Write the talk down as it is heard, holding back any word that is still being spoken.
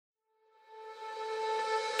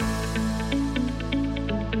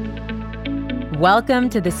Welcome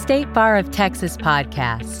to the State Bar of Texas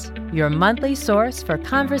podcast, your monthly source for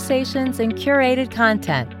conversations and curated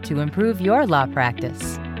content to improve your law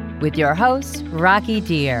practice. With your host, Rocky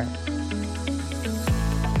Dhir.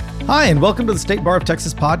 Hi, and welcome to the State Bar of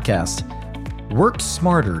Texas podcast. Work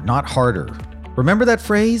smarter, not harder. Remember that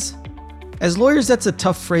phrase? As lawyers, that's a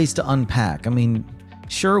tough phrase to unpack. I mean,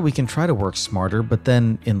 sure, we can try to work smarter, but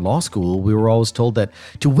then in law school, we were always told that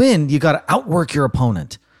to win, you got to outwork your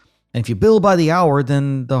opponent. And if you bill by the hour,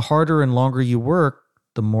 then the harder and longer you work,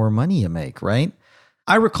 the more money you make, right?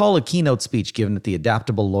 I recall a keynote speech given at the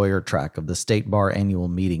Adaptable Lawyer track of the State Bar annual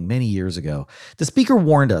meeting many years ago. The speaker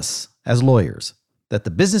warned us, as lawyers, that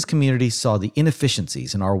the business community saw the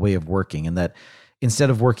inefficiencies in our way of working and that instead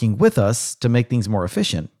of working with us to make things more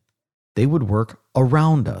efficient, they would work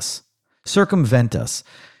around us, circumvent us.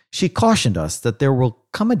 She cautioned us that there will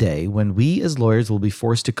come a day when we as lawyers will be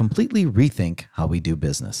forced to completely rethink how we do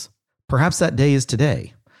business. Perhaps that day is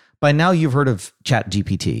today. By now you've heard of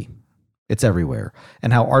ChatGPT. It's everywhere,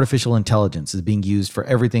 and how artificial intelligence is being used for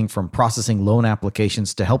everything from processing loan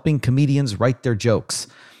applications to helping comedians write their jokes.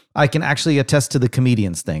 I can actually attest to the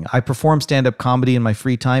comedians thing. I perform stand-up comedy in my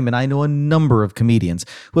free time, and I know a number of comedians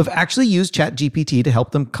who have actually used ChatGPT to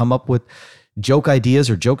help them come up with joke ideas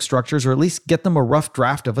or joke structures, or at least get them a rough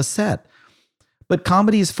draft of a set. But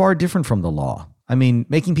comedy is far different from the law. I mean,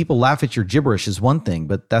 making people laugh at your gibberish is one thing,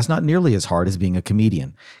 but that's not nearly as hard as being a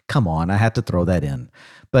comedian. Come on, I had to throw that in.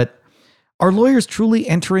 But are lawyers truly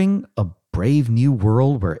entering a brave new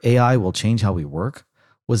world where AI will change how we work?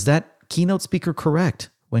 Was that keynote speaker correct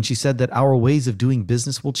when she said that our ways of doing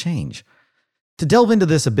business will change? To delve into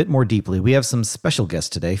this a bit more deeply, we have some special guests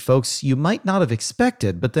today, folks you might not have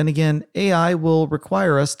expected, but then again, AI will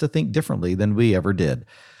require us to think differently than we ever did.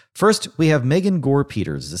 First, we have Megan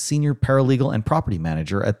Goor-Peters, a senior paralegal and property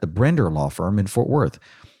manager at the Brender Law Firm in Fort Worth.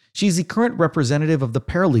 She's the current representative of the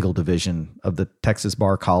Paralegal division of the Texas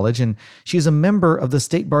Bar College, and she's a member of the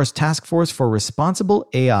State Bar's Task Force for Responsible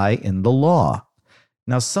AI in the Law.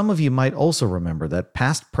 Now, some of you might also remember that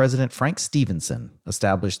past President Frank Stevenson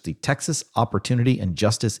established the Texas Opportunity and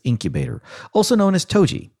Justice Incubator, also known as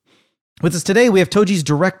TOJI. With us today, we have TOJI's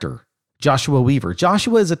director, Joshua Weaver.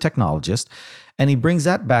 Joshua is a technologist, and he brings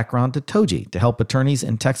that background to TOJI to help attorneys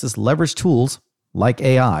in Texas leverage tools like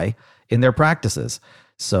AI in their practices.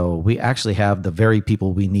 So we actually have the very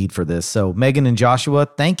people we need for this. So Megan and Joshua,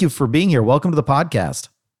 thank you for being here. Welcome to the podcast.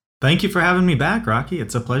 Thank you for having me back, Rocky.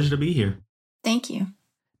 It's a pleasure to be here. Thank you.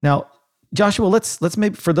 Now, Joshua, let's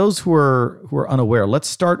maybe, for those who are unaware, let's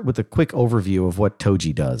start with a quick overview of what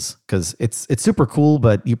TOJI does, because it's super cool,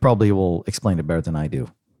 but you probably will explain it better than I do.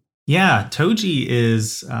 Yeah, TOJI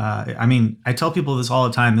is, I tell people this all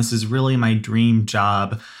the time. This is really my dream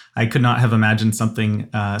job. I could not have imagined something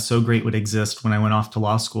so great would exist when I went off to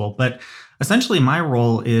law school. But essentially, my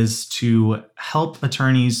role is to help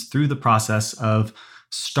attorneys through the process of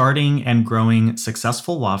starting and growing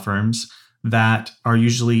successful law firms that are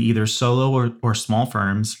usually either solo or small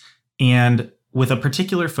firms, and with a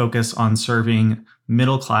particular focus on serving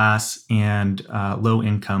middle class and low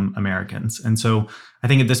income Americans. And so I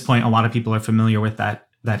think at this point, a lot of people are familiar with that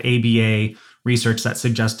ABA research that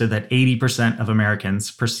suggested that 80% of Americans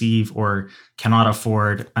perceive or cannot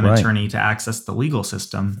afford an attorney to access the legal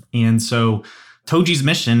system. And so TOJI's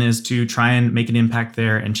mission is to try and make an impact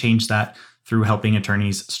there and change that through helping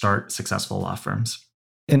attorneys start successful law firms.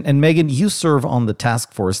 And Megan, you serve on the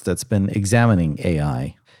task force that's been examining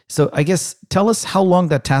AI. So I guess tell us how long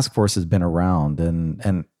that task force has been around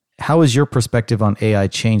and how has your perspective on AI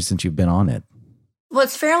changed since you've been on it? Well,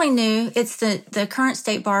 it's fairly new. It's the current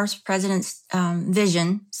State Bar's president's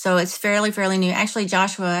vision. So it's fairly new. Actually,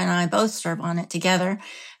 Joshua and I both serve on it together.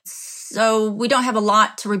 So we don't have a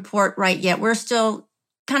lot to report right yet. We're still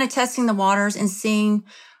kind of testing the waters and seeing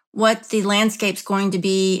what the landscape's going to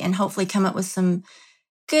be and hopefully come up with some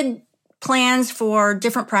good plans for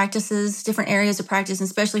different practices, different areas of practice,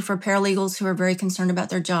 especially for paralegals who are very concerned about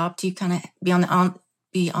their job to kind of be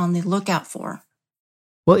on the lookout for.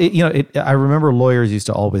 Well, I remember lawyers used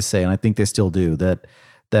to always say, and I think they still do,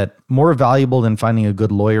 that more valuable than finding a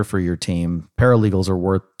good lawyer for your team, paralegals are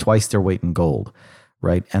worth twice their weight in gold,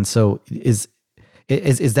 right? And so is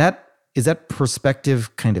that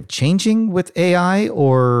perspective kind of changing with AI,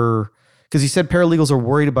 or because you said paralegals are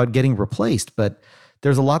worried about getting replaced, but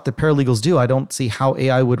there's a lot that paralegals do. I don't see how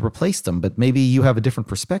AI would replace them, but maybe you have a different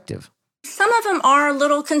perspective. Some of them are a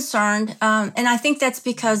little concerned, and I think that's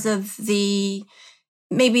because of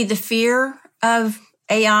maybe the fear of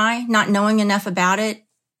AI, not knowing enough about it.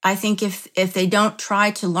 I think if they don't try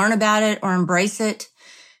to learn about it or embrace it,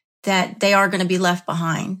 that they are going to be left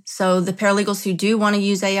behind. So the paralegals who do want to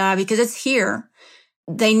use AI, because it's here,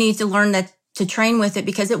 they need to learn that to train with it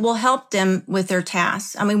because it will help them with their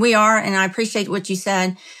tasks. I mean, we are, and I appreciate what you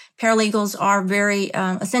said, paralegals are very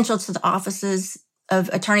essential to the offices of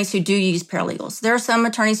attorneys who do use paralegals. There are some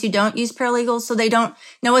attorneys who don't use paralegals, so they don't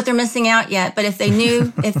know what they're missing out yet. But if they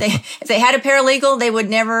knew, if they had a paralegal, they would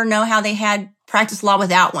never know how they had practiced law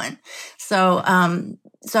without one. So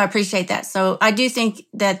I appreciate that. So I do think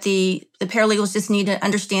that the paralegals just need to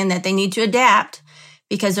understand that they need to adapt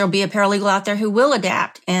because there'll be a paralegal out there who will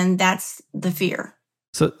adapt, and that's the fear.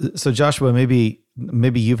 So Joshua, maybe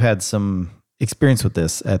you've had some experience with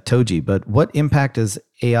this at TOJI, but what impact has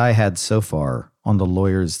AI had so far on the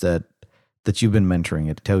lawyers that you've been mentoring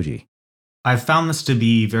at TOJI? I've found this to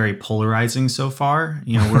be very polarizing so far.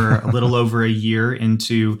 You know, we're a little over a year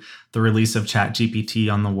into the release of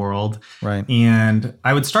ChatGPT on the world. Right. And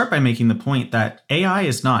I would start by making the point that AI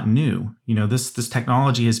is not new. You know, this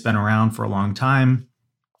technology has been around for a long time,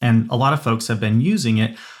 and a lot of folks have been using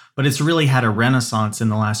it, but it's really had a renaissance in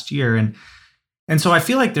the last year. And so I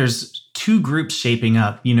feel like there's two groups shaping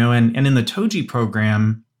up, you know, and in the TOJI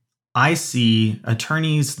program, I see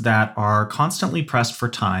attorneys that are constantly pressed for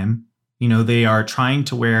time. You know, they are trying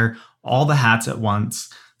to wear all the hats at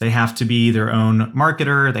once. They have to be their own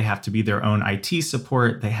marketer. They have to be their own IT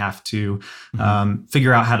support. They have to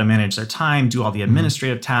figure out how to manage their time, do all the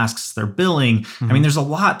administrative tasks, their billing. I mean, there's a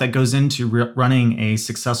lot that goes into running a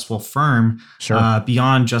successful firm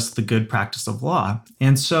beyond just the good practice of law.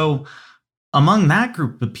 And so among that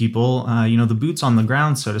group of people, you know, the boots on the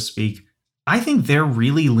ground, so to speak, I think they're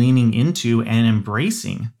really leaning into and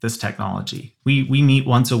embracing this technology. We meet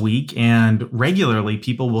once a week, and regularly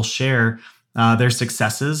people will share their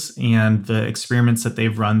successes and the experiments that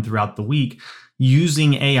they've run throughout the week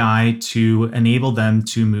using AI to enable them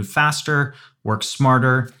to move faster, work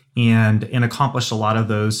smarter, and accomplish a lot of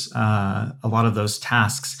those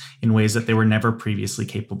tasks in ways that they were never previously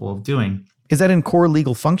capable of doing. Is that in core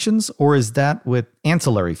legal functions, or is that with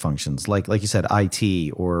ancillary functions, like you said,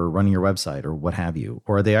 IT or running your website or what have you?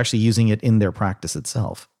 Or are they actually using it in their practice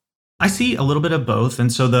itself? I see a little bit of both.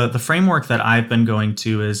 And so the framework that I've been going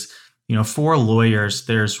to is, you know, for lawyers,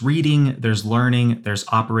 there's reading, there's learning, there's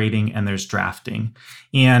operating, and there's drafting.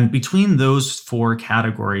 And between those four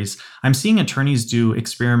categories, I'm seeing attorneys do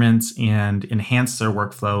experiments and enhance their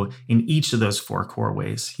workflow in each of those four core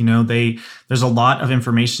ways. You know, there's a lot of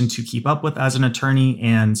information to keep up with as an attorney.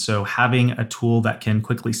 And so having a tool that can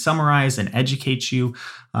quickly summarize and educate you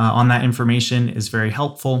on that information is very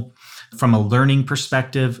helpful. From a learning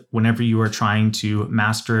perspective, whenever you are trying to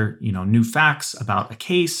master, you know, new facts about a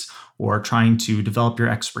case or trying to develop your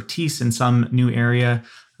expertise in some new area,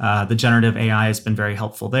 the generative AI has been very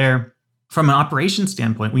helpful there. From an operations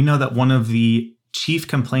standpoint, we know that one of the chief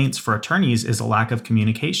complaints for attorneys is a lack of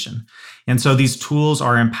communication. And so these tools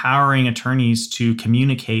are empowering attorneys to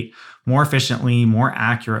communicate more efficiently, more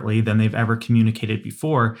accurately than they've ever communicated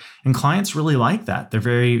before. And clients really like that.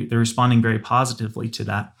 They're responding very positively to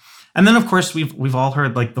that. And then, of course, we've all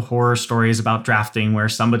heard like the horror stories about drafting where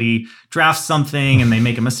somebody drafts something and they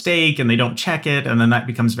make a mistake and they don't check it, and then that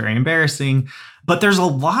becomes very embarrassing. But there's a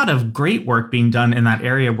lot of great work being done in that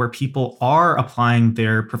area where people are applying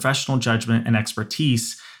their professional judgment and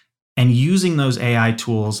expertise and using those AI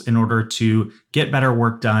tools in order to get better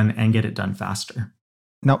work done and get it done faster.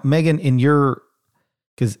 Now, Megan,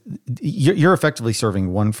 because you're effectively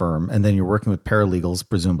serving one firm and then you're working with paralegals,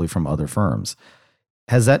 presumably from other firms.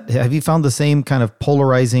 Have you found the same kind of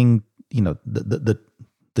polarizing, you know,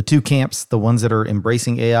 the two camps, the ones that are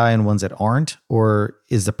embracing AI and ones that aren't, or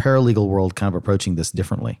is the paralegal world kind of approaching this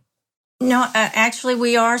differently? No, actually,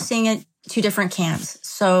 we are seeing it two different camps.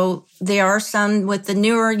 So there are some with the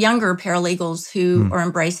newer, younger paralegals who are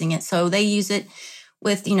embracing it. So they use it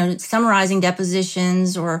with, you know, summarizing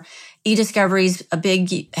depositions, or e-discovery's a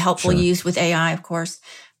big helpful use with AI, of course.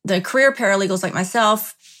 The career paralegals like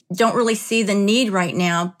myself don't really see the need right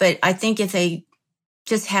now, but I think if they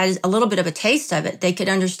just had a little bit of a taste of it, they could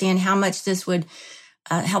understand how much this would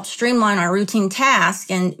help streamline our routine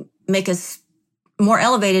tasks and make us more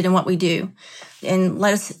elevated in what we do and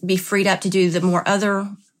let us be freed up to do the more other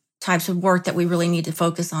types of work that we really need to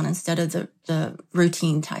focus on instead of the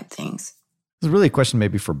routine type things. This is really a question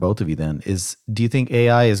maybe for both of you then, do you think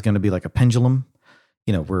AI is going to be like a pendulum?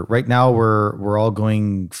 You know, we're all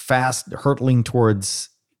going fast, hurtling towards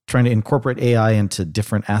trying to incorporate AI into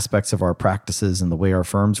different aspects of our practices and the way our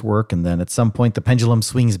firms work. And then at some point the pendulum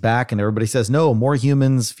swings back and everybody says, no, more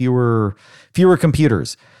humans, fewer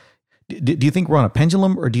computers. Do you think we're on a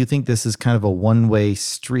pendulum, or do you think this is kind of a one-way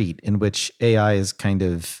street in which AI is kind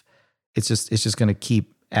of, it's just going to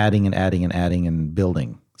keep adding and adding and adding and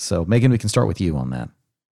building. So Megan, we can start with you on that.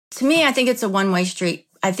 To me, I think it's a one-way street.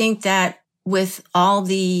 I think that with all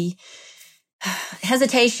the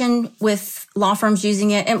hesitation with law firms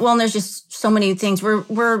using it, and there's just so many things.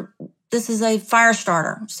 This is a fire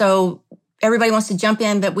starter. So everybody wants to jump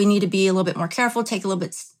in, but we need to be a little bit more careful, take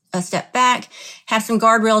a step back, have some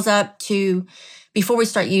guardrails up before we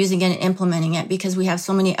start using it and implementing it, because we have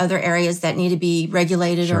so many other areas that need to be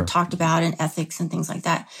regulated or talked about, and ethics and things like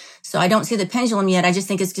that. So I don't see the pendulum yet. I just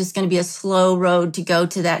think it's just going to be a slow road to go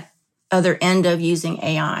to that other end of using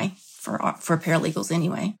AI for paralegals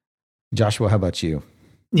anyway. Joshua, how about you?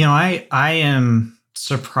 I am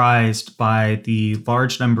surprised by the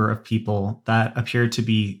large number of people that appear to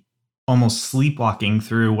be almost sleepwalking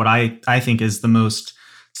through what I think is the most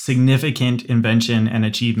significant invention and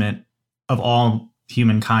achievement of all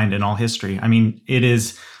humankind in all history. I mean, it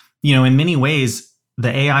is, in many ways, the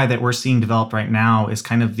AI that we're seeing develop right now is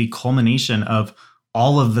kind of the culmination of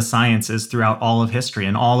all of the sciences throughout all of history,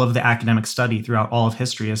 and all of the academic study throughout all of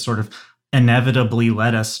history has sort of inevitably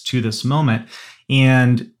led us to this moment.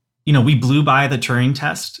 And, we blew by the Turing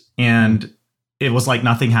test and it was like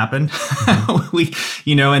nothing happened.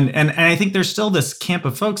 Mm-hmm. and I think there's still this camp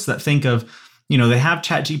of folks that think of, they have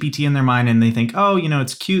ChatGPT in their mind and they think, oh,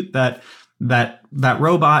 it's cute that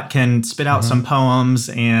robot can spit out some poems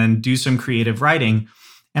and do some creative writing.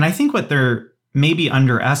 And I think what they're maybe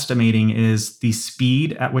underestimating is the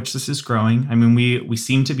speed at which this is growing. I mean, we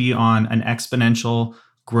seem to be on an exponential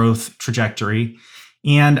growth trajectory.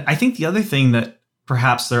 And I think the other thing that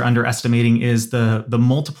perhaps they're underestimating is the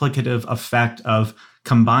multiplicative effect of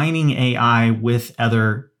combining AI with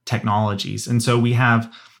other technologies. And so we have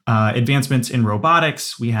advancements in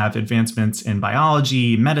robotics, we have advancements in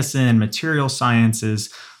biology, medicine, material sciences,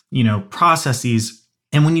 processes.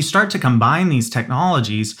 And when you start to combine these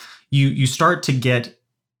technologies, you start to get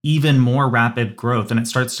even more rapid growth, and it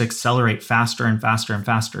starts to accelerate faster and faster and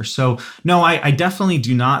faster. So no, I definitely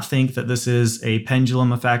do not think that this is a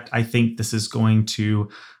pendulum effect. I think this is going to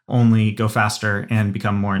only go faster and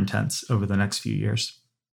become more intense over the next few years.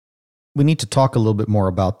 We need to talk a little bit more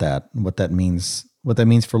about that, what that means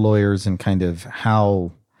for lawyers, and kind of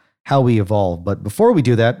how we evolve. But before we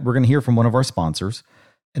do that, we're going to hear from one of our sponsors.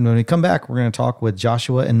 And when we come back, we're going to talk with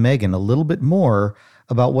Joshua and Megan a little bit more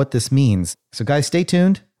about what this means. So guys, stay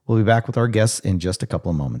tuned. We'll be back with our guests in just a couple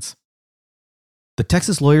of moments. The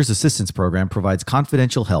Texas Lawyers Assistance Program provides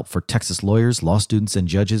confidential help for Texas lawyers, law students, and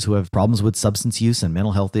judges who have problems with substance use and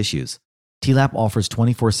mental health issues. TLAP offers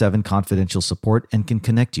 24/7 confidential support and can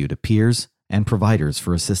connect you to peers and providers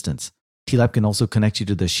for assistance. TLAP can also connect you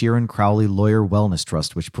to the Sharon Crowley Lawyer Wellness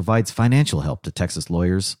Trust, which provides financial help to Texas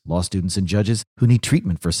lawyers, law students, and judges who need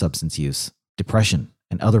treatment for substance use, depression,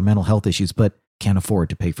 and other mental health issues, but can't afford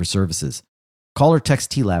to pay for services. Call or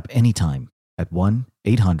text TLAP anytime at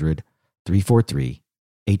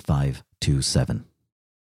 1-800-343-8527.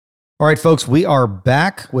 All right, folks, we are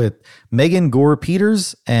back with Megan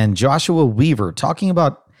Goor-Peters and Joshua Weaver talking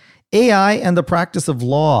about AI and the practice of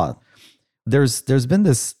law. There's been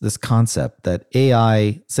this concept that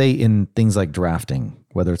AI, say in things like drafting,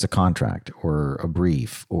 whether it's a contract or a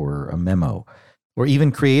brief or a memo, or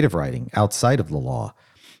even creative writing outside of the law,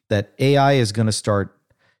 that AI is going to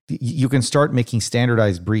you can start making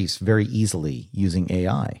standardized briefs very easily using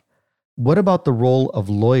AI. What about the role of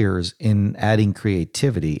lawyers in adding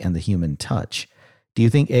creativity and the human touch? Do you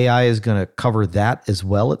think AI is going to cover that as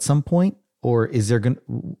well at some point? Or is there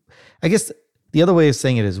I guess the other way of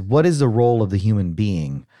saying it is, what is the role of the human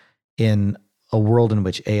being in a world in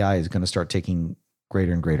which AI is going to start taking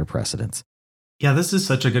greater and greater precedence? Yeah, this is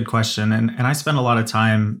such a good question. And I spend a lot of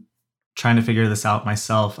time trying to figure this out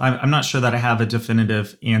myself. I'm not sure that I have a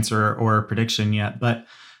definitive answer or prediction yet, but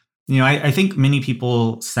I think many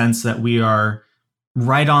people sense that we are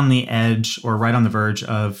right on the edge or right on the verge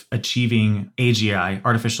of achieving AGI,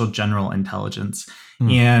 artificial general intelligence.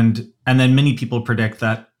 And then many people predict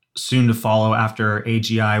that soon to follow after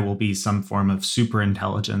AGI will be some form of super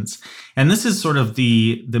intelligence. And this is sort of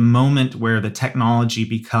the moment where the technology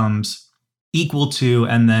becomes equal to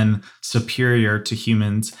and then superior to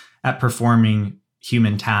humans at performing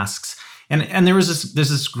human tasks. And there's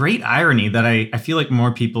this great irony that I feel like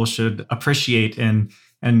more people should appreciate and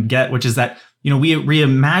get, which is that, we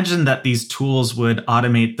imagine that these tools would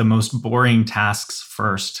automate the most boring tasks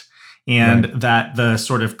first, and that the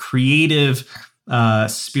sort of creative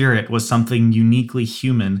spirit was something uniquely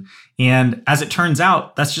human. And as it turns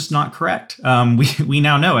out, that's just not correct. We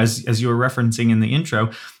now know, as you were referencing in the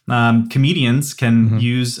intro, comedians can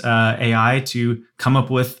use AI to come up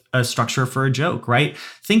with a structure for a joke, right?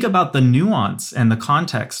 Think about the nuance and the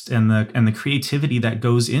context and the creativity that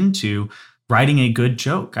goes into writing a good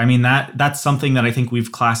joke. I mean, that's something that I think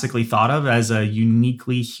we've classically thought of as a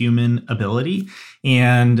uniquely human ability,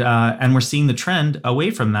 and we're seeing the trend away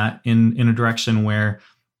from that in a direction where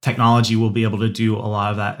technology will be able to do a lot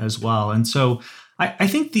of that as well. And so I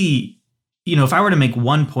think if I were to make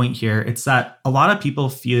one point here, it's that a lot of people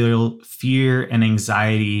feel fear and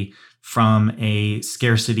anxiety from a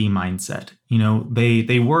scarcity mindset.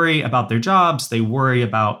 They worry about their jobs. They worry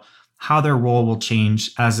about how their role will change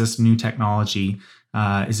as this new technology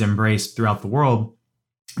is embraced throughout the world.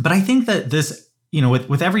 But I think that this,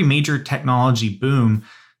 with every major technology boom,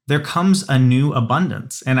 there comes a new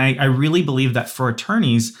abundance. And I really believe that for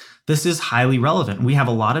attorneys, this is highly relevant. We have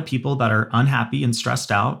a lot of people that are unhappy and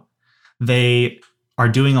stressed out. They are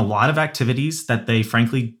doing a lot of activities that they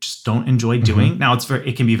frankly just don't enjoy doing. Now,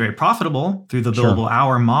 it can be very profitable through the billable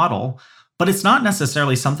hour model, but it's not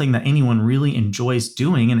necessarily something that anyone really enjoys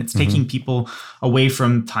doing. And it's taking people away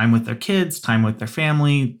from time with their kids, time with their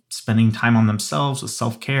family, spending time on themselves with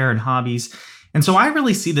self-care and hobbies. And so I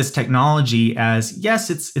really see this technology as, yes,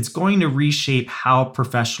 it's going to reshape how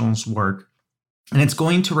professionals work, and it's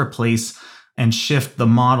going to replace and shift the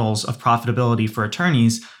models of profitability for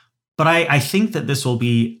attorneys. But I think that this will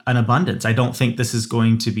be an abundance. I don't think this is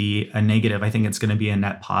going to be a negative. I think it's going to be a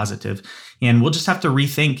net positive. And we'll just have to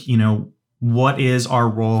rethink, what is our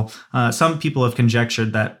role? Some people have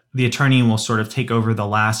conjectured that the attorney will sort of take over the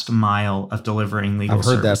last mile of delivering legal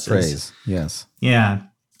services. I've heard that phrase, yes. Yeah.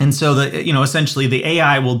 And so essentially the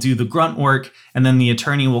AI will do the grunt work, and then the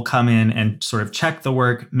attorney will come in and sort of check the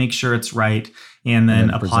work, make sure it's right, and then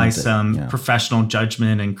apply some professional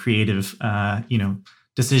judgment and creative,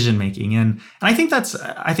 decision making. And I think that's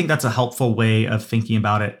a helpful way of thinking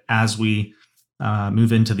about it as we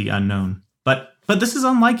move into the unknown. But this is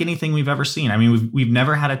unlike anything we've ever seen. I mean, we've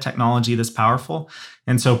never had a technology this powerful,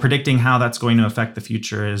 and so predicting how that's going to affect the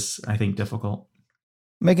future is, I think, difficult.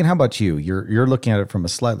 Megan, how about you? You're looking at it from a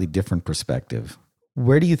slightly different perspective.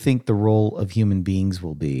 Where do you think the role of human beings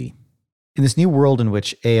will be in this new world in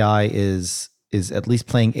which AI is at least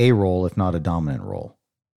playing a role, if not a dominant role?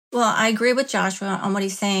 Well, I agree with Joshua on what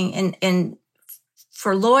he's saying. And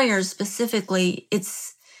for lawyers specifically, it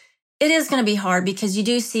is going to be hard because you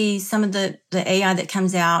do see some of the AI that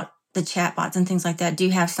comes out, the chatbots and things like that do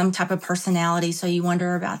have some type of personality. So you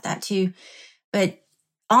wonder about that too. But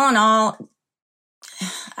all in all,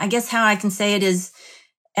 I guess how I can say it is,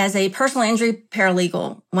 as a personal injury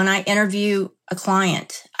paralegal, when I interview a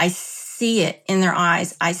client, I see it in their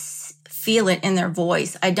eyes. I feel it in their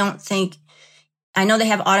voice. I know they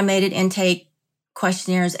have automated intake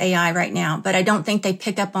questionnaires, AI right now, but I don't think they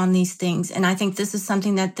pick up on these things. And I think this is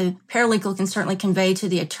something that the paralegal can certainly convey to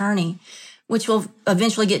the attorney, which will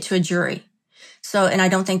eventually get to a jury. So, and I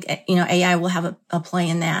don't think, AI will have a play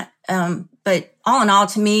in that. But all in all,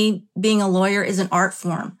 to me, being a lawyer is an art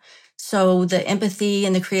form. So the empathy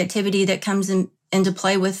and the creativity that comes into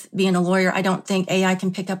play with being a lawyer, I don't think AI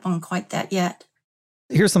can pick up on quite that yet.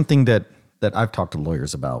 Here's something that I've talked to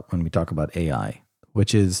lawyers about when we talk about AI,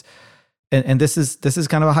 which is, and this is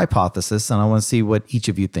kind of a hypothesis, and I want to see what each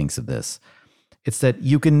of you thinks of this. It's that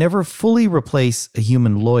you can never fully replace a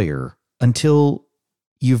human lawyer until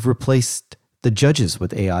you've replaced the judges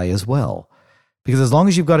with AI as well. Because as long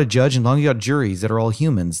as you've got a judge and as long as you've got juries that are all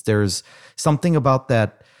humans, there's something about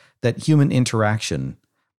that human interaction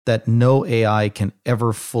that no AI can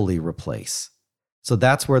ever fully replace. So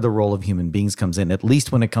that's where the role of human beings comes in, at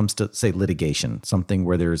least when it comes to, say, litigation, something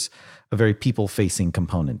where there's a very people-facing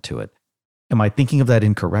component to it. Am I thinking of that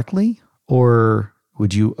incorrectly, or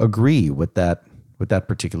would you agree with that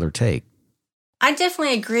particular take? I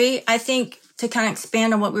definitely agree. I think to kind of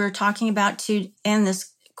expand on what we were talking about to end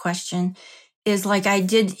this question is, like, I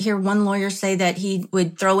did hear one lawyer say that he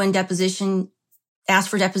would throw in ask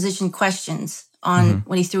for deposition questions on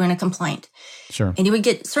when he threw in a complaint. Sure. And he would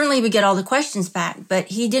get all the questions back, but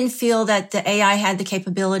he didn't feel that the AI had the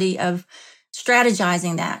capability of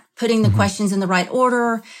strategizing that, putting the questions in the right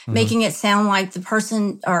order, making it sound like the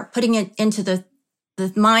person, or putting it into the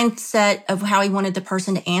mindset of how he wanted the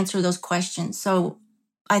person to answer those questions. So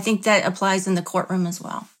I think that applies in the courtroom as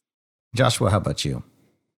well. Joshua, how about you?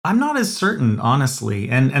 I'm not as certain, honestly.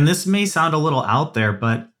 And this may sound a little out there,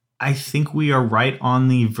 but I think we are right on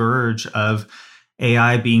the verge of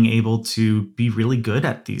AI being able to be really good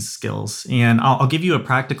at these skills. And I'll give you a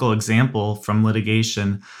practical example from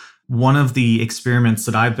litigation. One of the experiments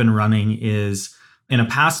that I've been running is in a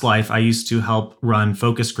past life, I used to help run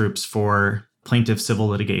focus groups for plaintiff civil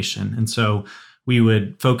litigation. And so we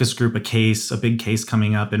would focus group a case, a big case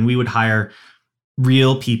coming up, and we would hire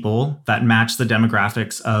real people that match the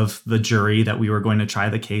demographics of the jury that we were going to try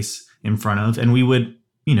the case in front of. And we would,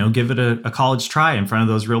 give it a college try in front of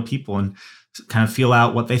those real people and kind of feel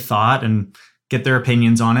out what they thought and get their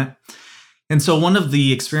opinions on it. And so one of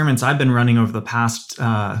the experiments I've been running over the past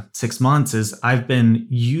 6 months is I've been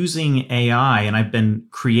using AI and I've been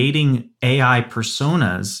creating AI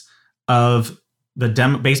personas of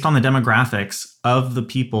based on the demographics of the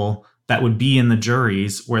people that would be in the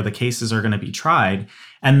juries where the cases are going to be tried.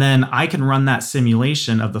 And then I can run that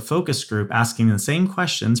simulation of the focus group, asking the same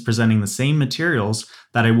questions, presenting the same materials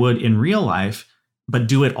that I would in real life, but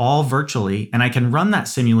do it all virtually. And I can run that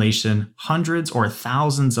simulation hundreds or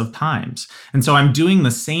thousands of times. And so I'm doing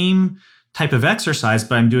the same type of exercise,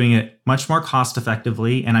 but I'm doing it much more cost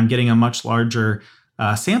effectively, and I'm getting a much larger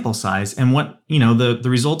sample size. And what, the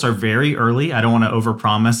results are very early. I don't want to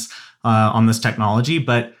overpromise on this technology,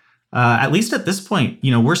 but at least at this point,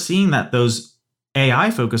 we're seeing that those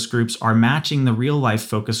AI focus groups are matching the real life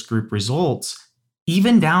focus group results,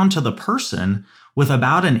 even down to the person, with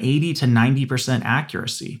about an 80 to 90%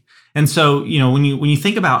 accuracy. And so, when you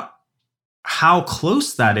think about how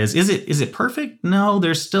close that is it perfect? No,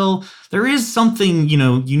 there is something,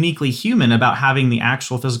 uniquely human about having the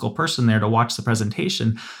actual physical person there to watch the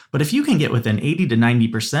presentation. But if you can get within 80 to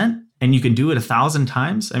 90% and you can do it 1,000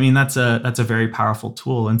 times, I mean, that's a very powerful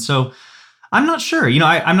tool. And so I'm not sure,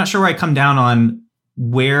 I'm not sure where I come down on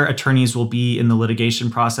where attorneys will be in the litigation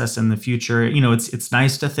process in the future. It's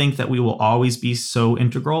nice to think that we will always be so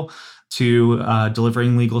integral to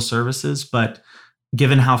delivering legal services, but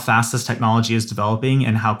given how fast this technology is developing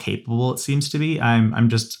and how capable it seems to be, I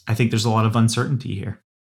think there's a lot of uncertainty here.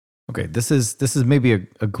 Okay, this is maybe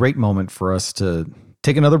a great moment for us to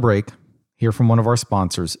take another break, hear from one of our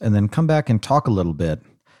sponsors, and then come back and talk a little bit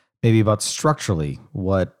maybe about structurally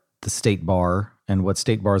what the state bar and what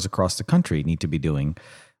state bars across the country need to be doing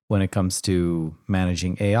when it comes to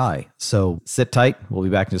managing AI. So sit tight. We'll be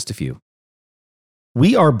back in just a few.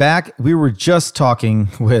 We are back. We were just talking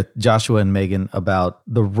with Joshua and Megan about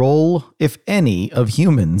the role, if any, of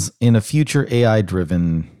humans in a future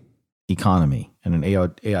AI-driven economy and an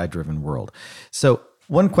AI-driven world. So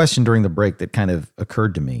one question during the break that kind of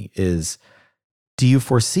occurred to me is, do you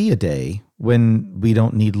foresee a day when we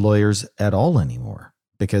don't need lawyers at all anymore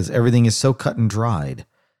because everything is so cut and dried?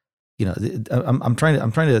 I'm trying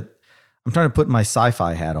to put my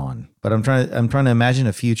sci-fi hat on, but I'm trying to imagine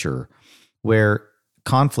a future where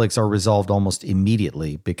conflicts are resolved almost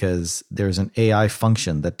immediately because there's an AI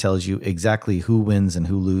function that tells you exactly who wins and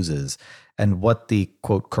who loses and what the,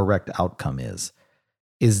 quote, correct outcome is.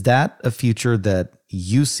 Is that a future that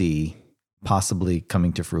you see possibly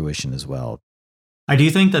coming to fruition as well? I do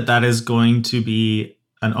think that is going to be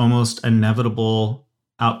an almost inevitable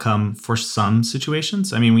outcome for some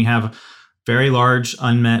situations. I mean, we have very large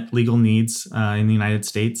unmet legal needs in the United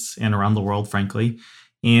States and around the world, frankly.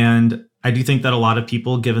 And I do think that a lot of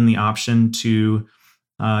people, given the option to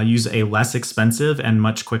use a less expensive and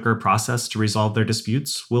much quicker process to resolve their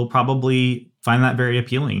disputes, will probably find that very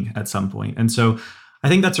appealing at some point. And so I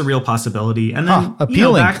think that's a real possibility. And then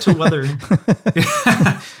appealing. Back to whether,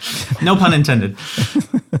 no pun intended.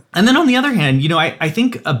 And then on the other hand, I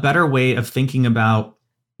think a better way of thinking about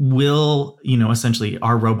essentially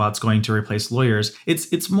are robots going to replace lawyers?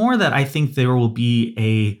 It's more that I think there will be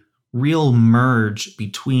a real merge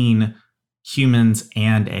between humans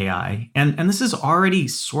and AI. And this is already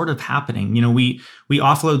sort of happening. We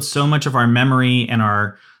offload so much of our memory and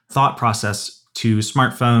our thought process to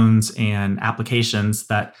smartphones and applications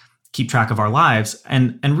that keep track of our lives.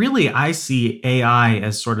 And really, I see AI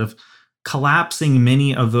as sort of collapsing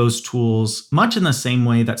many of those tools, much in the same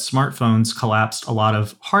way that smartphones collapsed a lot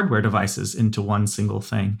of hardware devices into one single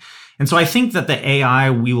thing. And so I think that the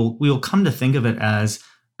AI, we will come to think of it as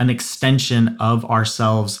an extension of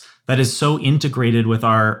ourselves that is so integrated with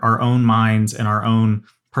our own minds and our own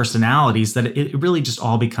personalities that it really just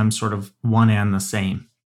all becomes sort of one and the same.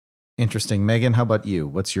 Interesting. Megan, how about you?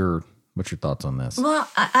 What's your thoughts on this? Well,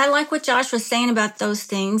 I like what Josh was saying about those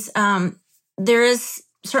things. There is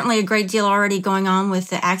certainly a great deal already going on with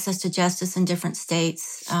the access to justice in different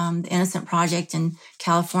states. The Innocent Project in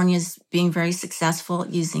California is being very successful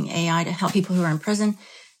at using AI to help people who are in prison.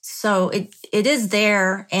 So it is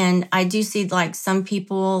there. And I do see like some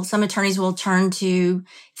attorneys will turn to,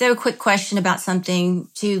 if they have a quick question about something,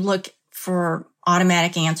 to look for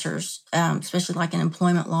automatic answers, especially like in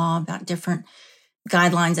employment law about different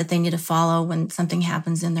guidelines that they need to follow when something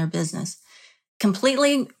happens in their business.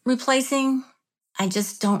 Completely replacing I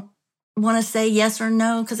just don't want to say yes or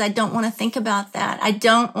no because I don't want to think about that. I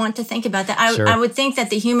don't want to think about that. Sure. I would think that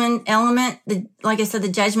the human element, like I said, the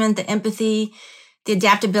judgment, the empathy, the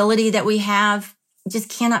adaptability that we have just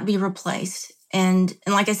cannot be replaced. And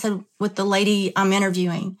like I said, with the lady I'm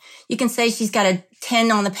interviewing, you can say she's got a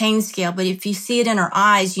 10 on the pain scale, but if you see it in her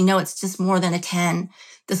eyes, you know it's just more than a 10.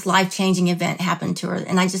 This life-changing event happened to her.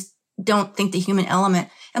 And I just don't think the human element,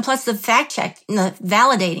 and plus the fact check and the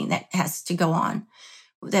validating that has to go on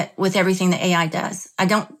that with everything that AI does. I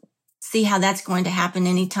don't see how that's going to happen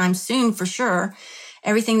anytime soon for sure.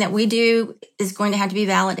 Everything that we do is going to have to be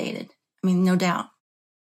validated. I mean, no doubt.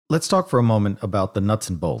 Let's talk for a moment about the nuts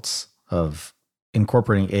and bolts of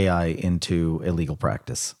incorporating AI into a legal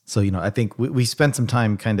practice. So, I think we spent some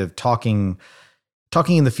time kind of talking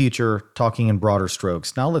in the future, talking in broader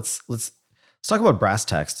strokes. Now let's talk about brass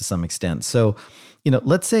tacks to some extent. So,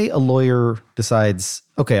 let's say a lawyer decides,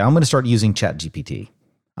 okay, I'm going to start using ChatGPT.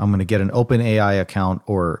 I'm going to get an open AI account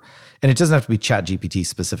and it doesn't have to be ChatGPT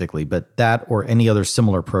specifically, but that or any other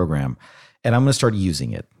similar program. And I'm going to start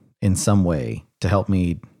using it in some way to help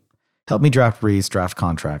me draft briefs, draft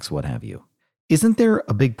contracts, what have you. Isn't there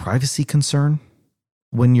a big privacy concern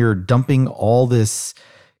when you're dumping all this?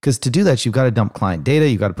 Because to do that, you've got to dump client data,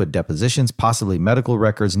 you've got to put depositions, possibly medical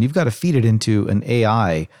records, and you've got to feed it into an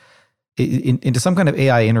AI, into some kind of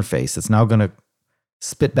AI interface that's now going to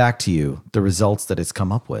spit back to you the results that it's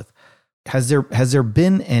come up with. Has there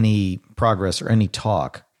been any progress or any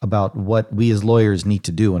talk about what we as lawyers need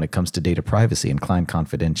to do when it comes to data privacy and client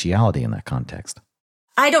confidentiality in that context?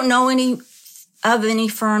 I don't know any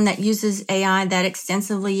firm that uses AI that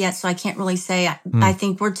extensively yet, so I can't really say. I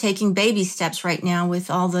think we're taking baby steps right now with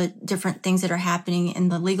all the different things that are happening in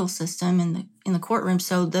the legal system and in the courtroom.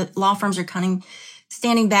 So the law firms are kind of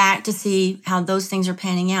standing back to see how those things are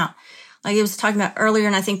panning out. Like I was talking about earlier,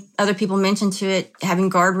 and I think other people mentioned to it,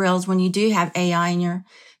 having guardrails when you do have AI in your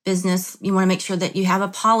business. You want to make sure that you have a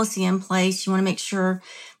policy in place. You want to make sure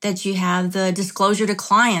that you have the disclosure to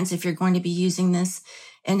clients if you're going to be using this,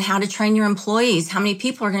 and how to train your employees. How many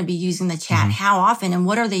people are going to be using the chat? How often? And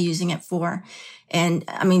what are they using it for? And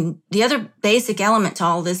I mean, the other basic element to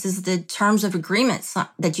all this is the terms of agreements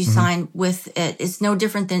that you sign with it. It's no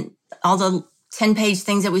different than all the 10-page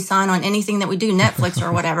things that we sign on anything that we do, Netflix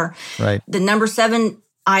or whatever. Right. The number 7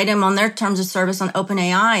 item on their terms of service on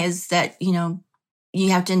OpenAI is that, you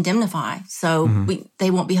have to indemnify. So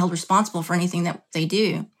they won't be held responsible for anything that they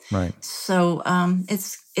do. Right. So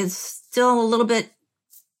it's still a little bit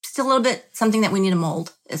something that we need to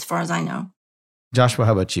mold, as far as I know. Joshua,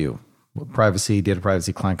 how about you? Privacy, data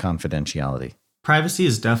privacy, client confidentiality. Privacy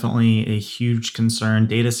is definitely a huge concern.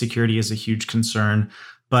 Data security is a huge concern.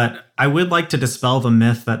 But I would like to dispel the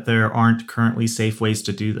myth that there aren't currently safe ways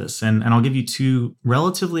to do this. And I'll give you 2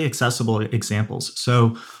 relatively accessible examples.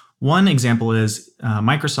 So one example is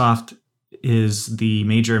Microsoft is the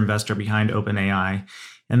major investor behind OpenAI.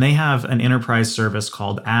 And they have an enterprise service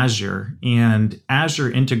called Azure. And Azure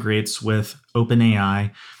integrates with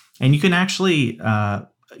OpenAI. And you can actually, a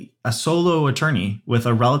solo attorney with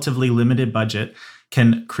a relatively limited budget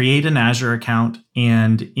can create an Azure account,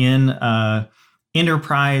 and in a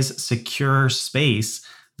enterprise secure space,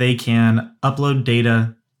 they can upload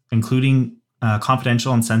data, including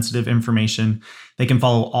confidential and sensitive information. They can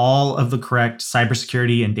follow all of the correct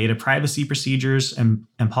cybersecurity and data privacy procedures and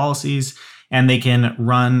policies, and they can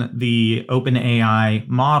run the OpenAI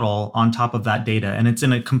model on top of that data. And it's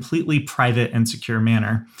in a completely private and secure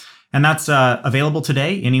manner. And that's available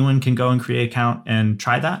today. Anyone can go and create an account and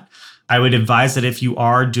try that. I would advise that if you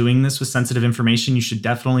are doing this with sensitive information, you should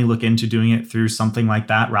definitely look into doing it through something like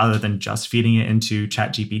that rather than just feeding it into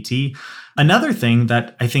ChatGPT. Another thing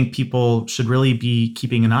that I think people should really be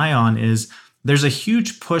keeping an eye on is there's a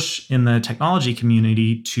huge push in the technology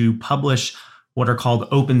community to publish what are called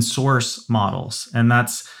open source models. And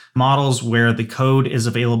that's models where the code is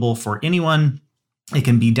available for anyone. It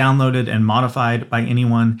can be downloaded and modified by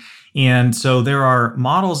anyone. And so there are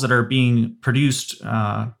models that are being produced,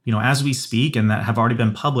 as we speak, and that have already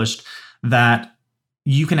been published, that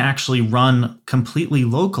you can actually run completely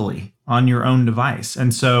locally on your own device.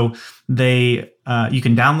 And so you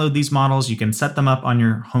can download these models, you can set them up on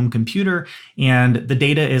your home computer, and the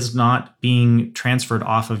data is not being transferred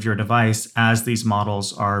off of your device as these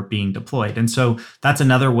models are being deployed. And so that's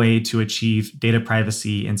another way to achieve data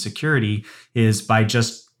privacy and security, is by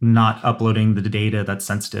just not uploading the data that's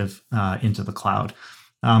sensitive into the cloud.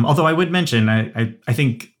 Although I would mention, I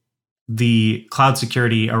think the cloud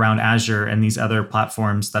security around Azure and these other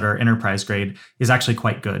platforms that are enterprise grade is actually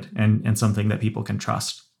quite good and something that people can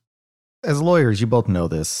trust. As lawyers, you both know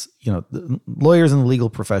this. The lawyers in the legal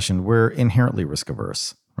profession, we're inherently risk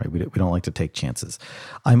averse, right? We don't like to take chances.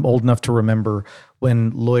 I'm old enough to remember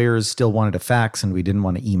when lawyers still wanted a fax and we didn't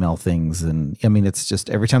want to email things. And it's just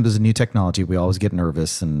every time there's a new technology, we always get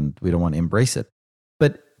nervous and we don't want to embrace it.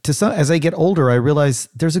 But as I get older, I realize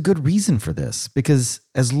there's a good reason for this, because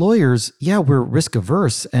as lawyers, yeah, we're risk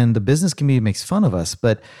averse and the business community makes fun of us,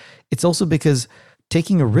 but it's also because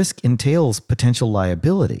taking a risk entails potential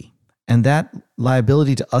liability. And that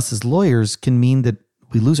liability to us as lawyers can mean that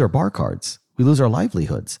we lose our bar cards, we lose our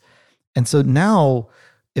livelihoods. And so now,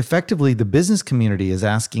 effectively, the business community is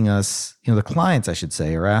asking us, the clients, I should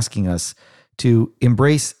say, are asking us to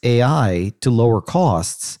embrace AI to lower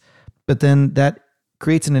costs, but then that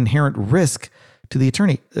creates an inherent risk to the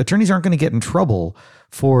attorney. Attorneys aren't going to get in trouble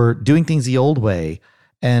for doing things the old way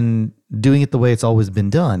and doing it the way it's always been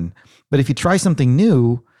done. But if you try something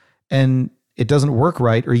new and it doesn't work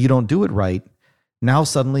right, or you don't do it right, now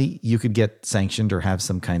suddenly you could get sanctioned or have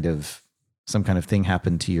some kind of thing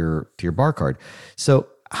happen to your bar card. So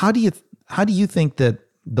how do you think that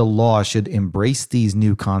the law should embrace these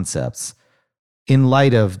new concepts in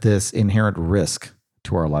light of this inherent risk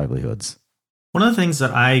to our livelihoods? One of the things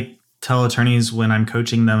that I tell attorneys when I'm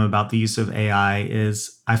coaching them about the use of AI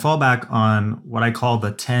is I fall back on what I call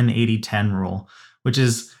the 10-80-10 rule, which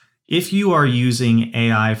is if you are using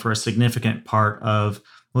AI for a significant part of,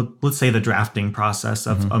 let's say, the drafting process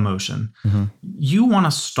of a motion, you want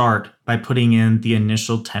to start by putting in the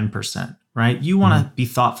initial 10%, right? You want to be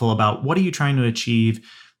thoughtful about what are you trying to achieve?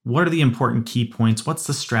 What are the important key points? What's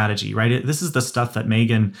the strategy, right? This is the stuff that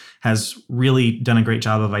Megan has really done a great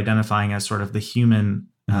job of identifying as sort of the human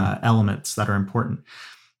elements that are important.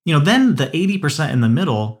 Then the 80% in the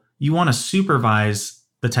middle, you want to supervise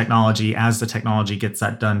the technology as the technology gets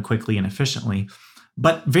that done quickly and efficiently.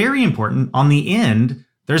 But very important, on the end,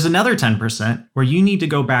 there's another 10% where you need to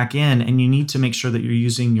go back in and you need to make sure that you're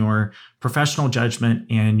using your professional judgment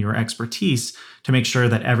and your expertise to make sure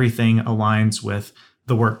that everything aligns with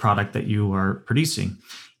the work product that you are producing.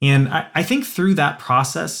 And I think through that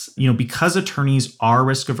process, because attorneys are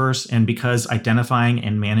risk averse and because identifying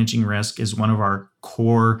and managing risk is one of our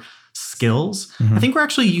core skills, I think we're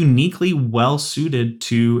actually uniquely well suited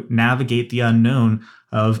to navigate the unknown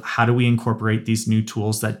of how do we incorporate these new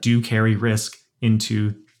tools that do carry risk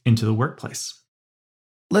into the workplace.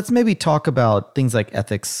 Let's maybe talk about things like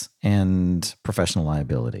ethics and professional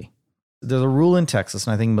liability. There's a rule in Texas,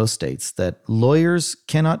 and I think most states, that lawyers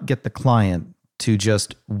cannot get the client to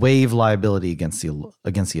just waive liability against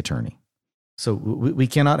the attorney. So we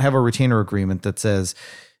cannot have a retainer agreement that says,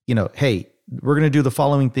 hey, we're going to do the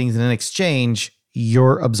following things, and in exchange,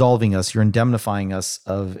 you're absolving us, you're indemnifying us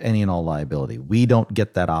of any and all liability. We don't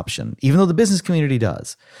get that option, even though the business community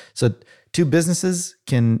does. So two businesses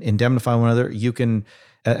can indemnify one another. You can,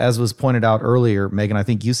 as was pointed out earlier, Megan, I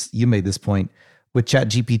think you made this point, with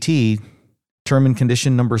ChatGPT, term and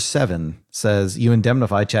condition number 7 says you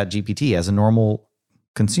indemnify ChatGPT as a normal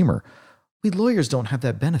consumer. We lawyers don't have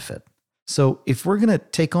that benefit. So if we're going to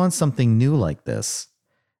take on something new like this,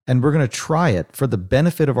 and we're going to try it for the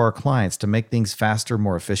benefit of our clients to make things faster,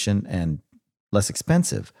 more efficient, and less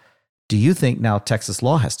expensive, do you think now Texas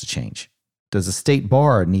law has to change? Does the state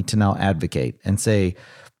bar need to now advocate and say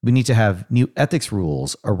we need to have new ethics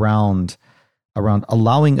rules around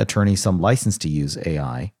allowing attorneys some license to use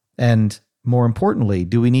AI? And more importantly,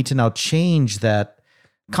 do we need to now change that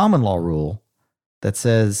common law rule that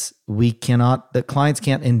says that clients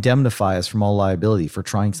can't indemnify us from all liability for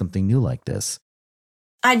trying something new like this?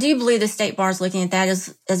 I do believe the state bar is looking at that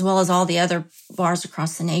as well as all the other bars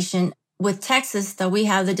across the nation. With Texas, though, we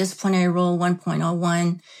have the disciplinary rule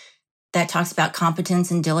 1.01 that talks about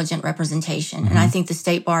competence and diligent representation. And I think the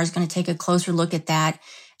state bar is going to take a closer look at that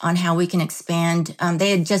on how we can expand.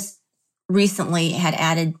 They had just recently had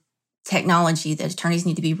added technology that attorneys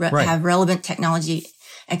need to be have relevant technology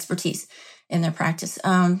expertise in their practice.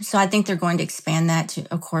 So I think they're going to expand that to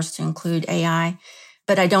include AI,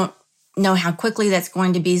 but I don't know how quickly that's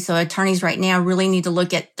going to be. So attorneys right now really need to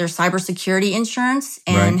look at their cybersecurity insurance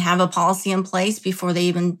and have a policy in place before they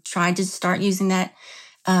even try to start using that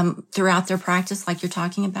throughout their practice, like you're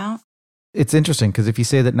talking about. It's interesting because if you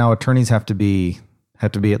say that now attorneys have to be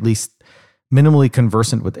at least minimally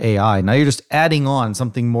conversant with AI, now you're just adding on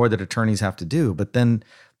something more that attorneys have to do. But then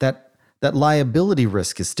that liability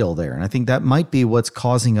risk is still there. And I think that might be what's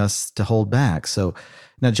causing us to hold back. So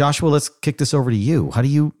now, Joshua, let's kick this over to you.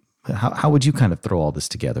 How would you kind of throw all this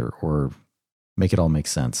together or make it all make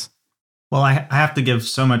sense? Well, I have to give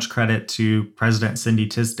so much credit to President Cindy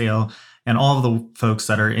Tisdale and all of the folks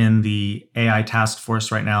that are in the AI task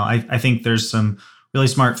force right now. I think there's some really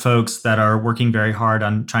smart folks that are working very hard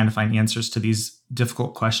on trying to find answers to these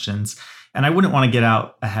difficult questions. And I wouldn't want to get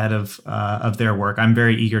out ahead of their work. I'm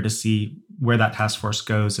very eager to see where that task force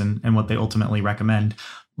goes and what they ultimately recommend.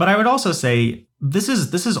 But I would also say this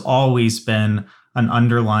has always been an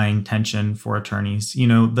underlying tension for attorneys.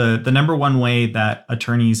 The number one way that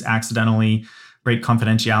attorneys accidentally break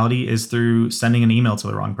confidentiality is through sending an email to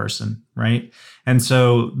the wrong person, right? And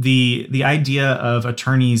so the idea of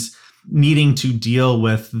attorneys needing to deal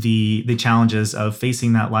with the challenges of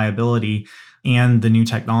facing that liability and the new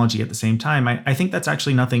technology at the same time, I think that's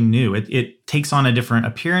actually nothing new. It takes on a different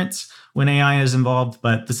appearance when AI is involved,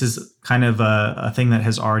 but this is kind of a thing that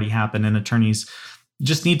has already happened, and attorneys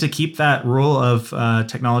just need to keep that rule of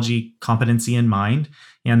technology competency in mind,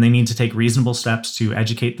 and they need to take reasonable steps to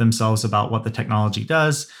educate themselves about what the technology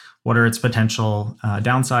does, what are its potential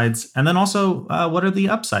downsides, and then also what are the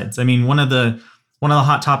upsides. I mean, one of the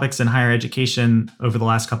hot topics in higher education over the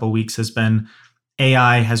last couple of weeks has been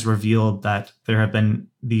AI has revealed that there have been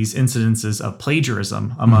these incidences of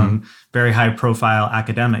plagiarism among very high profile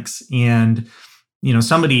academics. And,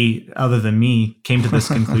 somebody other than me came to this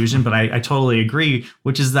conclusion, but I totally agree,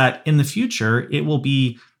 which is that in the future, it will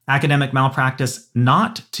be academic malpractice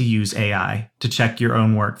not to use AI to check your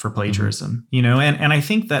own work for plagiarism, and I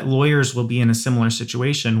think that lawyers will be in a similar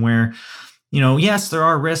situation where, yes, there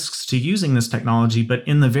are risks to using this technology, but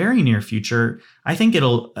in the very near future, I think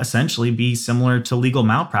it'll essentially be similar to legal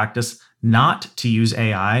malpractice not to use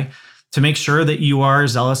AI to make sure that you are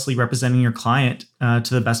zealously representing your client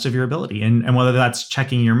to the best of your ability. And whether that's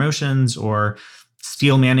checking your motions or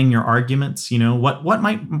steel manning your arguments, what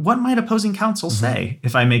might opposing counsel say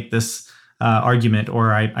if I make this argument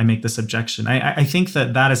or I make this objection? I think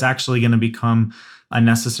that is actually going to become a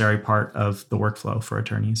necessary part of the workflow for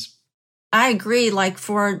attorneys. I agree. Like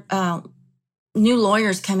for new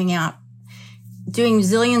lawyers coming out, doing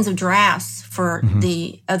zillions of drafts for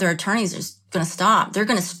the other attorneys is going to stop. They're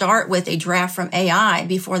going to start with a draft from AI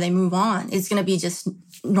before they move on. It's going to be just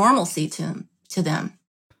normalcy to them.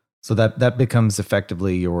 So that becomes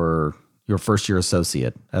effectively your first year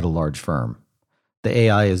associate at a large firm. The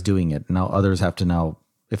AI is doing it. Now others have to now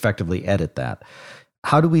effectively edit that.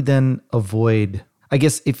 How do we then avoid, I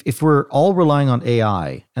guess, if we're all relying on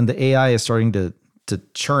AI and the AI is starting to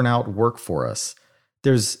churn out work for us,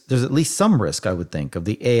 there's at least some risk, I would think, of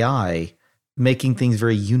the AI making things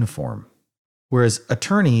very uniform. Whereas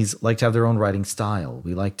attorneys like to have their own writing style.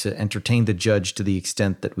 We like to entertain the judge to the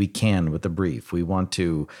extent that we can with a brief. We want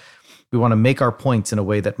to make our points in a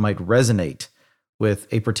way that might resonate with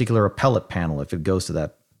a particular appellate panel if it goes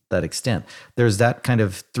to that extent. There's that kind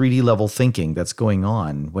of 3D level thinking that's going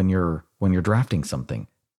on when you're drafting something.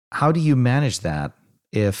 How do you manage that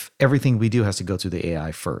if everything we do has to go through the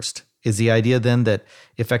AI first? Is the idea then that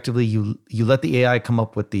effectively you let the AI come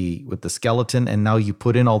up with the skeleton and now you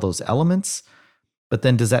put in all those elements? But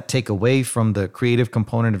then does that take away from the creative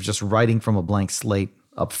component of just writing from a blank slate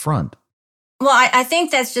up front? Well, I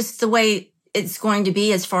think that's just the way it's going to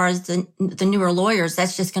be as far as the newer lawyers.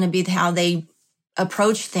 That's just going to be how they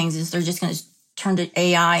approach things, is they're just going to turn to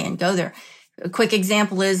AI and go there. A quick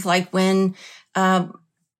example is like when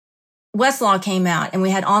Westlaw came out and we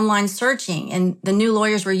had online searching and the new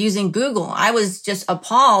lawyers were using Google. I was just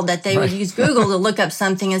appalled that they would use Google to look up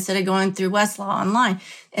something instead of going through Westlaw online.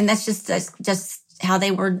 And that's just how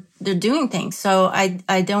they're doing things. So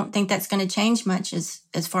I don't think that's going to change much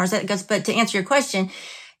as far as that goes. But to answer your question,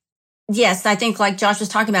 yes, I think like Josh was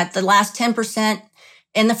talking about, the last 10%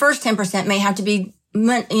 and the first 10% may have to be,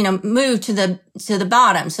 moved to the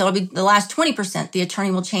bottom. So it'll be the last 20%. The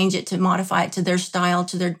attorney will change it to modify it to their style,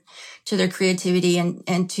 to their creativity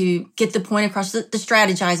and to get the point across, the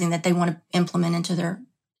strategizing that they want to implement into their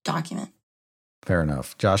document. Fair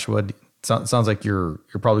enough. Joshua, sounds like you're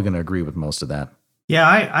probably going to agree with most of that. Yeah,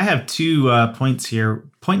 I have 2 points here.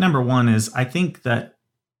 Point number 1 is I think that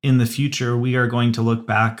in the future, we are going to look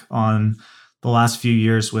back on the last few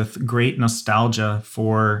years with great nostalgia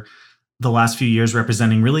for the last few years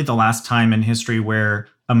representing really the last time in history where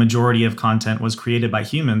a majority of content was created by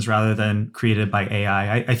humans rather than created by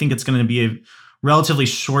AI. I think it's going to be a relatively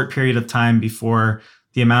short period of time before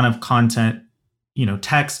the amount of content,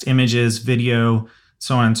 text, images, video,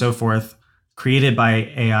 so on and so forth, created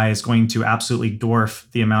by AI is going to absolutely dwarf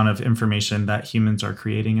the amount of information that humans are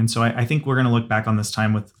creating. And so I think we're going to look back on this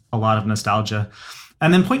time with a lot of nostalgia.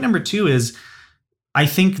 And then point number 2 is I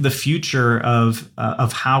think the future of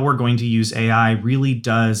how we're going to use AI really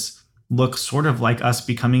does look sort of like us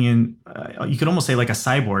becoming you could almost say like a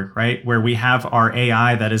cyborg, right? Where we have our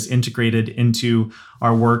AI that is integrated into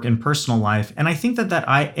our work and personal life. And I think that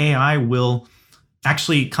AI will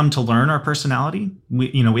actually come to learn our personality.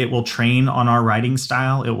 It will train on our writing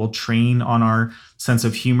style. It will train on our sense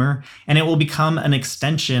of humor, and it will become an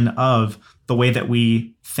extension of the way that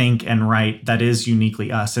we think and write that is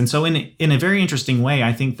uniquely us. And so in a very interesting way,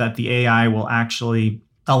 I think that the AI will actually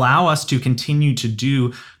allow us to continue to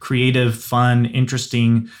do creative, fun,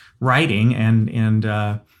 interesting writing and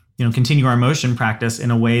continue our motion practice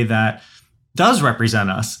in a way that does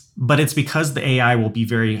represent us. But it's because the AI will be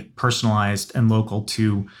very personalized and local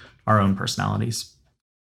to our own personalities.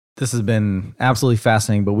 This has been absolutely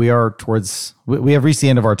fascinating, but we have reached the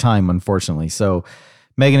end of our time, unfortunately. So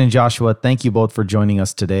Megan and Joshua, thank you both for joining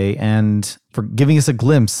us today and for giving us a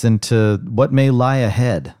glimpse into what may lie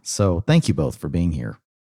ahead. So thank you both for being here.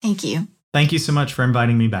 Thank you. Thank you so much for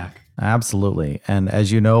inviting me back. Absolutely. And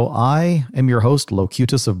as you know, I am your host,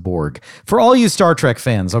 Locutus of Borg. For all you Star Trek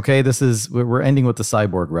fans, okay, we're ending with the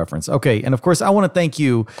cyborg reference. Okay, and of course, I want to thank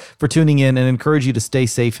you for tuning in and encourage you to stay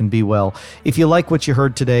safe and be well. If you like what you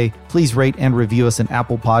heard today, please rate and review us in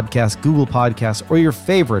Apple Podcasts, Google Podcasts, or your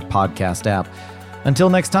favorite podcast app. Until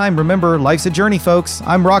next time, remember, life's a journey, folks.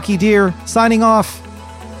 I'm Rocky Dhir, signing off.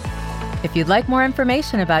 If you'd like more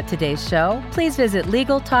information about today's show, please visit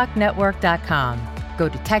LegalTalkNetwork.com. Go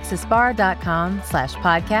to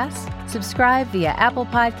TexasBar.com/podcast, subscribe via Apple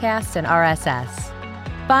Podcasts and RSS.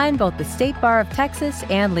 Find both the State Bar of Texas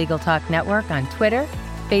and Legal Talk Network on Twitter,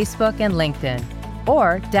 Facebook, and LinkedIn,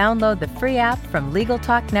 or download the free app from Legal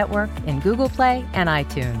Talk Network in Google Play and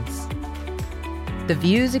iTunes. The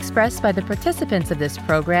views expressed by the participants of this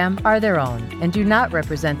program are their own and do not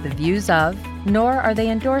represent the views of, nor are they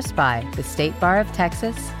endorsed by, the State Bar of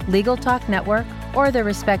Texas, Legal Talk Network, or their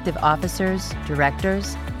respective officers,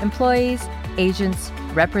 directors, employees, agents,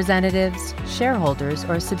 representatives, shareholders,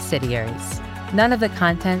 or subsidiaries. None of the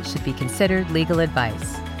content should be considered legal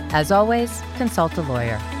advice. As always, consult a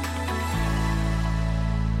lawyer.